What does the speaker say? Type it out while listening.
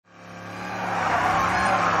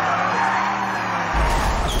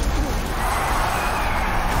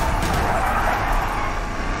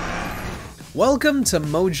Welcome to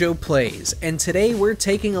MojoPlays, and today we're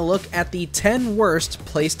taking a look at the 10 worst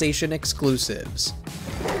PlayStation exclusives.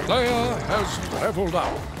 Lair has leveled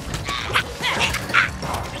up.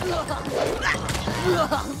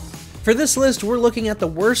 For this list, we're looking at the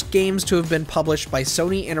worst games to have been published by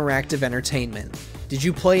Sony Interactive Entertainment. Did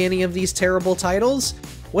you play any of these terrible titles?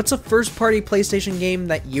 What's a first-party PlayStation game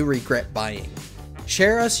that you regret buying?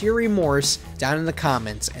 Share us your remorse down in the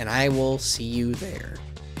comments, and I will see you there,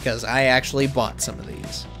 because I actually bought some of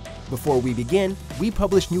these. Before we begin, we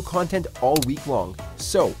publish new content all week long,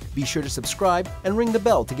 so be sure to subscribe and ring the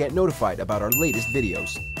bell to get notified about our latest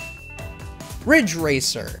videos. Ridge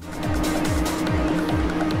Racer.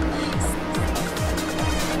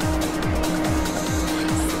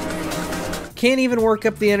 Can't even work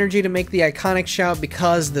up the energy to make the iconic shout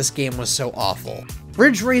because this game was so awful.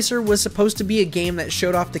 Ridge Racer was supposed to be a game that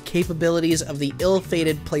showed off the capabilities of the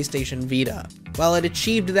ill-fated PlayStation Vita. While it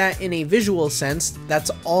achieved that in a visual sense, that's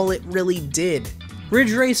all it really did.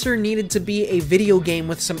 Ridge Racer needed to be a video game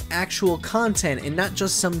with some actual content and not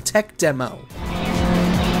just some tech demo.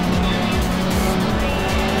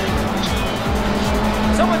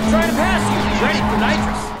 Someone's trying to pass you! Ready for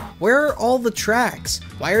nitrous! Where are all the tracks?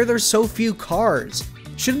 Why are there so few cars?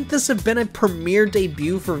 Shouldn't this have been a premiere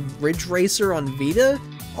debut for Ridge Racer on Vita?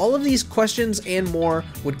 All of these questions and more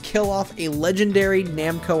would kill off a legendary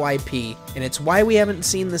Namco IP, and it's why we haven't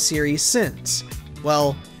seen the series since.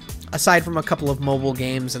 Well, aside from a couple of mobile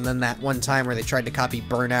games and then that one time where they tried to copy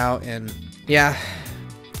Burnout, and yeah,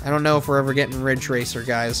 I don't know if we're ever getting Ridge Racer,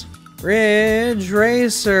 guys. Ridge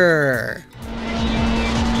Racer!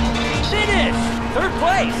 Finish! Third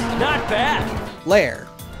place! Not bad! Lair.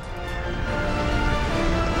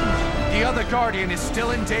 The other Guardian is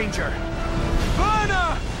still in danger.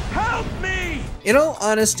 Burner! Help me! In all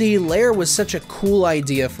honesty, Lair was such a cool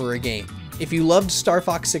idea for a game. If you loved Star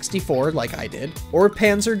Fox 64, like I did, or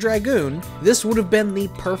Panzer Dragoon, this would have been the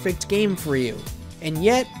perfect game for you. And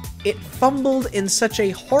yet, it fumbled in such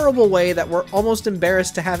a horrible way that we're almost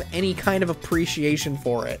embarrassed to have any kind of appreciation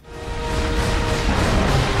for it.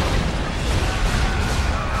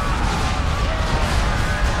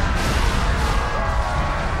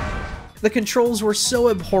 The controls were so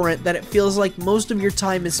abhorrent that it feels like most of your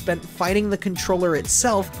time is spent fighting the controller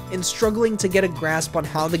itself and struggling to get a grasp on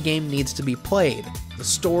how the game needs to be played. The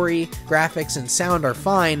story, graphics, and sound are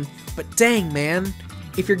fine, but dang man,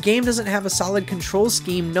 if your game doesn't have a solid control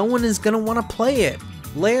scheme, no one is gonna want to play it.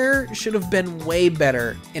 Lair should have been way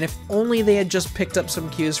better, and if only they had just picked up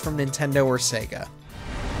some cues from Nintendo or Sega.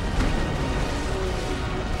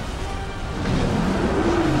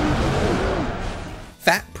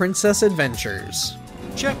 Fat Princess Adventures.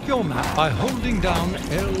 Check your map by holding down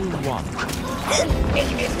L1.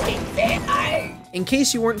 In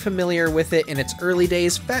case you weren't familiar with it in its early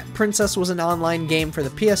days, Fat Princess was an online game for the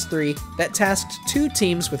PS3 that tasked two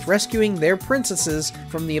teams with rescuing their princesses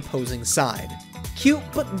from the opposing side. Cute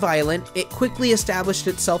but violent, it quickly established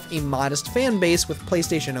itself a modest fan base with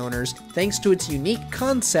PlayStation owners thanks to its unique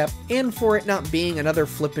concept and for it not being another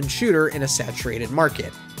flippin' shooter in a saturated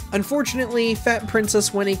market. Unfortunately, Fat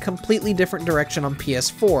Princess went a completely different direction on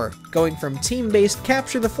PS4, going from team-based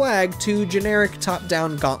capture the flag to generic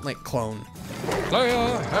top-down gauntlet clone.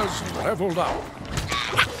 Lair has leveled up.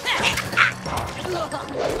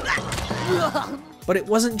 But it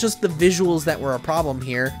wasn't just the visuals that were a problem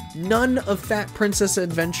here. None of Fat Princess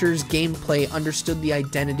Adventures' gameplay understood the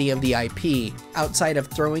identity of the IP, outside of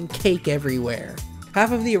throwing cake everywhere.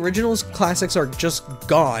 Half of the original's classics are just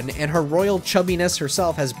gone, and her royal chubbiness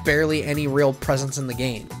herself has barely any real presence in the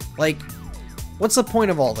game. Like, what's the point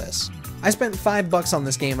of all this? I spent $5 on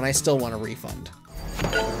this game and I still want a refund.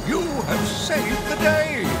 You have saved the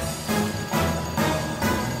day!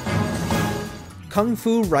 Kung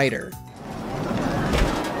Fu Rider.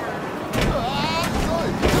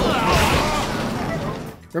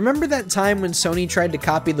 Remember that time when Sony tried to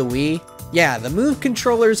copy the Wii? Yeah, the Move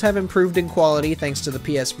controllers have improved in quality thanks to the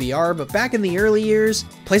PSVR, but back in the early years,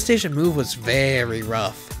 PlayStation Move was very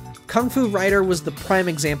rough. Kung Fu Rider was the prime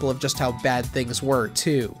example of just how bad things were,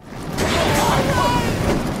 too.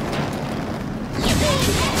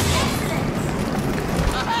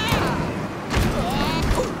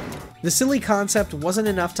 The silly concept wasn't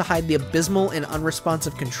enough to hide the abysmal and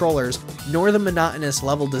unresponsive controllers, nor the monotonous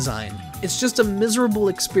level design. It's just a miserable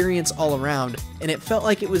experience all around, and it felt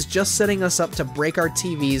like it was just setting us up to break our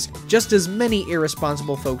TVs just as many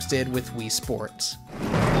irresponsible folks did with Wii Sports.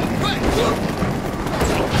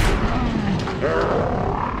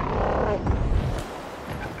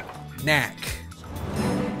 Knack.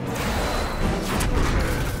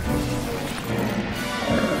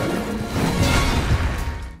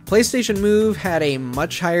 PlayStation Move had a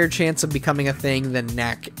much higher chance of becoming a thing than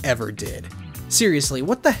Knack ever did. Seriously,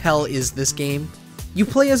 what the hell is this game? You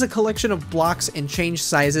play as a collection of blocks and change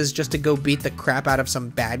sizes just to go beat the crap out of some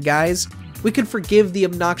bad guys? We could forgive the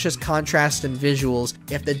obnoxious contrast and visuals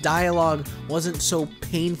if the dialogue wasn't so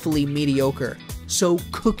painfully mediocre, so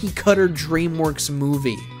cookie-cutter DreamWorks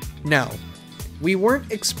movie. No. We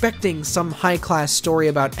weren't expecting some high-class story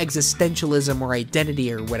about existentialism or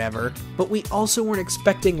identity or whatever, but we also weren't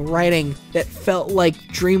expecting writing that felt like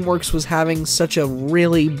DreamWorks was having such a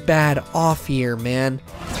really bad off year, man.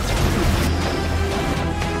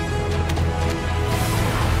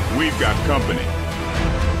 We've got company.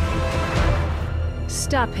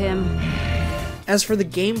 Stop him. As for the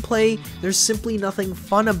gameplay, there's simply nothing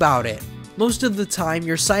fun about it. Most of the time,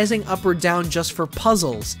 you're sizing up or down just for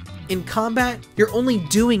puzzles. In combat, you're only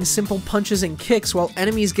doing simple punches and kicks while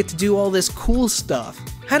enemies get to do all this cool stuff.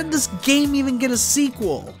 How did this game even get a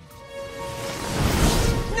sequel?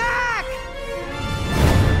 Knack!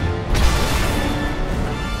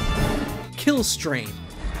 Kill Strain.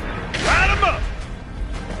 Light 'em up!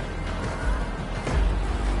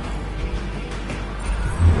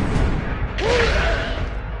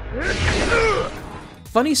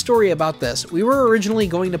 Funny story about this, we were originally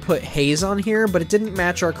going to put Haze on here, but it didn't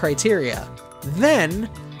match our criteria. Then,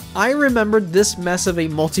 I remembered this mess of a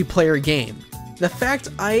multiplayer game. The fact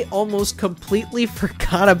I almost completely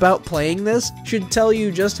forgot about playing this should tell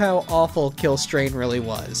you just how awful Kill Strain really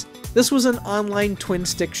was. This was an online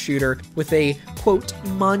twin-stick shooter with a, quote,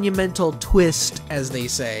 monumental twist, as they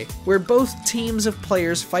say, where both teams of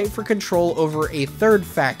players fight for control over a third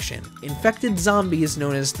faction, infected zombies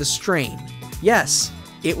known as the Strain. Yes,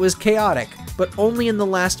 it was chaotic, but only in the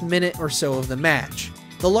last minute or so of the match.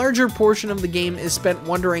 The larger portion of the game is spent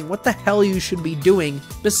wondering what the hell you should be doing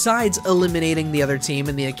besides eliminating the other team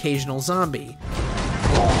and the occasional zombie.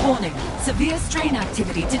 Warning, severe strain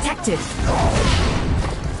activity detected.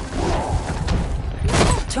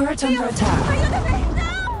 Turret under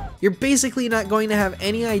attack. You're basically not going to have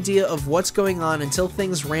any idea of what's going on until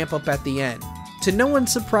things ramp up at the end. To no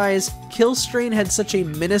one's surprise, Kill Strain had such a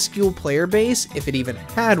minuscule player base, if it even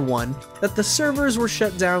had one, that the servers were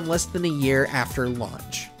shut down less than a year after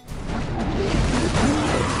launch.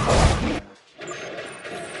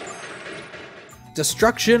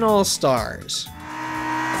 Destruction AllStars.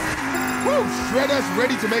 Woo! Shredder's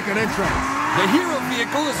ready to make an entrance. The hero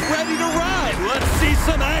vehicle is ready to ride. Let's see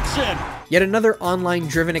some action. Yet another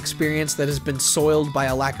online-driven experience that has been soiled by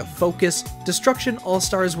a lack of focus, Destruction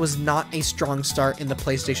AllStars was not a strong start in the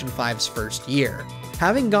PlayStation 5's first year.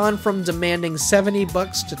 Having gone from demanding $70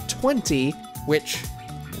 to $20, which,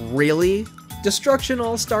 really? Destruction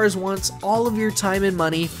AllStars wants all of your time and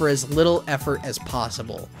money for as little effort as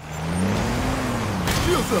possible.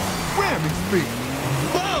 Feels a whammy speed.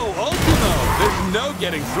 Whoa, Ultimo! There's no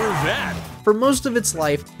getting through that. For most of its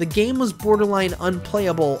life, the game was borderline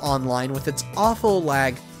unplayable online with its awful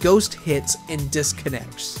lag, ghost hits, and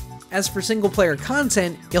disconnects. As for single-player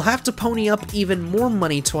content, you'll have to pony up even more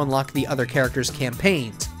money to unlock the other characters'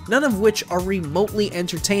 campaigns, none of which are remotely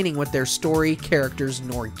entertaining with their story, characters,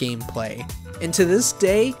 nor gameplay. And to this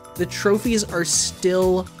day, the trophies are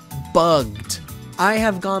still bugged. I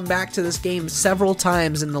have gone back to this game several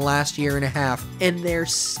times in the last year and a half, and they're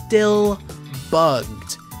still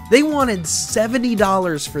bugged. They wanted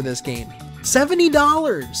 $70 for this game. $70! 4,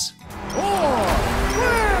 3,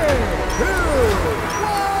 2,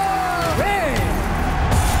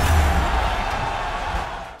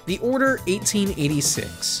 1, The Order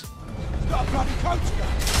 1886.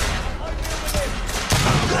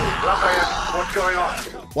 What's going on?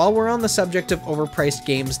 While we're on the subject of overpriced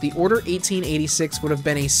games, The Order 1886 would have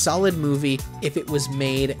been a solid movie if it was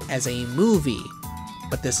made as a movie.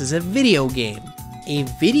 But this is a video game. A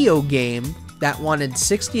video game that wanted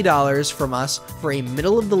 $60 from us for a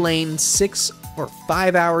middle-of-the-lane 6 or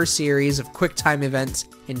 5 hour series of quick-time events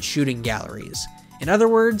and shooting galleries. In other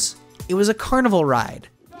words, it was a carnival ride.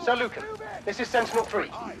 Sir Lucan, this is Sentinel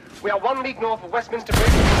 3. We are 1 league north of Westminster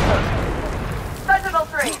Bridge. Sentinel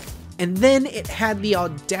 3. And then it had the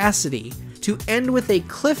audacity to end with a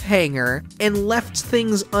cliffhanger and left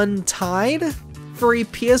things untied? For a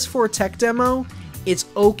PS4 tech demo, it's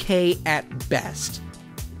okay at best.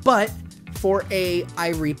 But for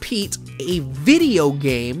I repeat, a video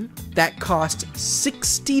game that cost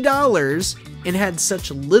 $60 and had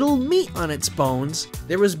such little meat on its bones,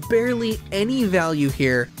 there was barely any value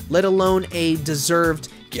here, let alone a deserved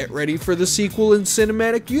get ready for the sequel in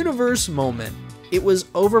cinematic universe moment. It was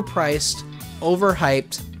overpriced,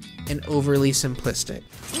 overhyped, and overly simplistic.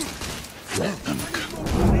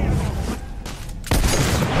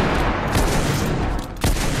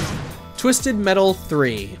 Twisted Metal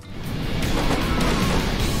 3.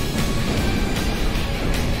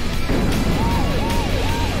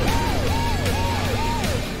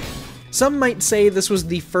 Some might say this was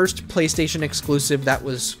the first PlayStation exclusive that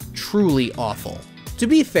was truly awful. To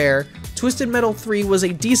be fair, Twisted Metal 3 was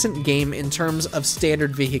a decent game in terms of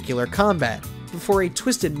standard vehicular combat, but for a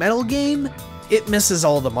Twisted Metal game, it misses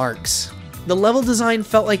all the marks. The level design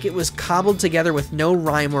felt like it was cobbled together with no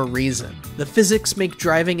rhyme or reason. The physics make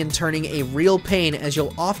driving and turning a real pain as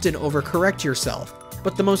you'll often overcorrect yourself,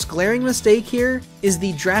 but the most glaring mistake here is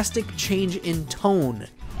the drastic change in tone.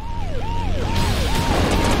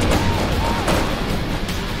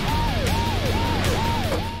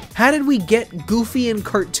 How did we get goofy and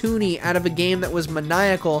cartoony out of a game that was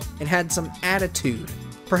maniacal and had some attitude?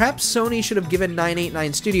 Perhaps Sony should have given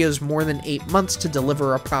 989 Studios more than 8 months to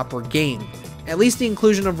deliver a proper game. At least the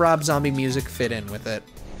inclusion of Rob Zombie music fit in with it.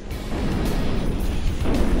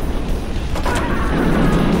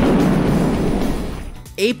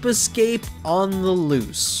 Ape Escape on the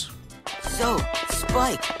Loose. So,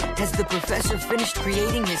 Spike, has the professor finished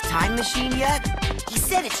creating his time machine yet? He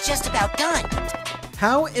said it's just about done.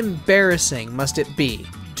 How embarrassing must it be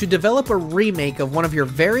to develop a remake of one of your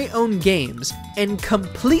very own games and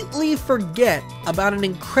completely forget about an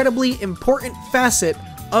incredibly important facet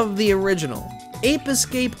of the original? Ape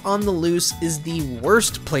Escape on the Loose is the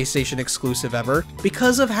worst PlayStation exclusive ever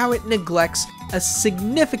because of how it neglects a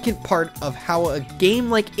significant part of how a game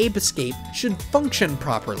like Ape Escape should function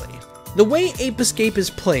properly. The way Ape Escape is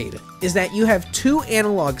played is that you have 2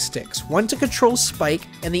 analog sticks, one to control Spike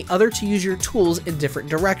and the other to use your tools in different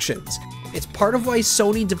directions. It's part of why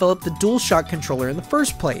Sony developed the DualShock controller in the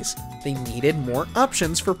first place. They needed more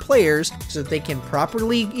options for players so that they can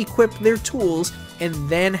properly equip their tools and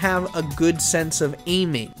then have a good sense of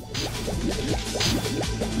aiming.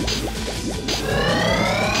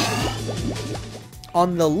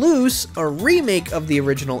 On the Loose, a remake of the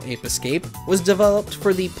original Ape Escape, was developed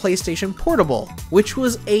for the PlayStation Portable, which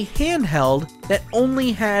was a handheld that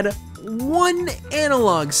only had 1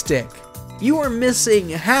 analog stick. You are missing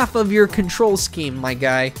half of your control scheme, my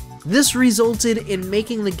guy. This resulted in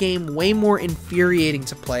making the game way more infuriating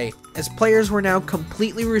to play, as players were now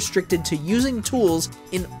completely restricted to using tools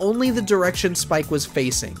in only the direction Spike was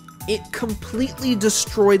facing. It completely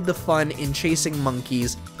destroyed the fun in chasing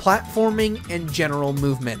monkeys, platforming, and general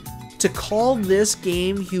movement. To call this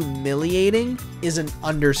game humiliating is an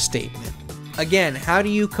understatement. Again, how do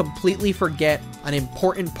you completely forget an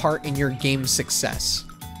important part in your game's success?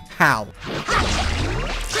 How?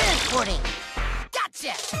 Transporting!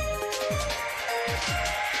 Gotcha!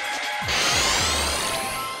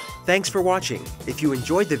 Thanks for watching. If you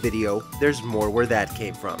enjoyed the video, there's more where that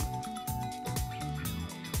came from.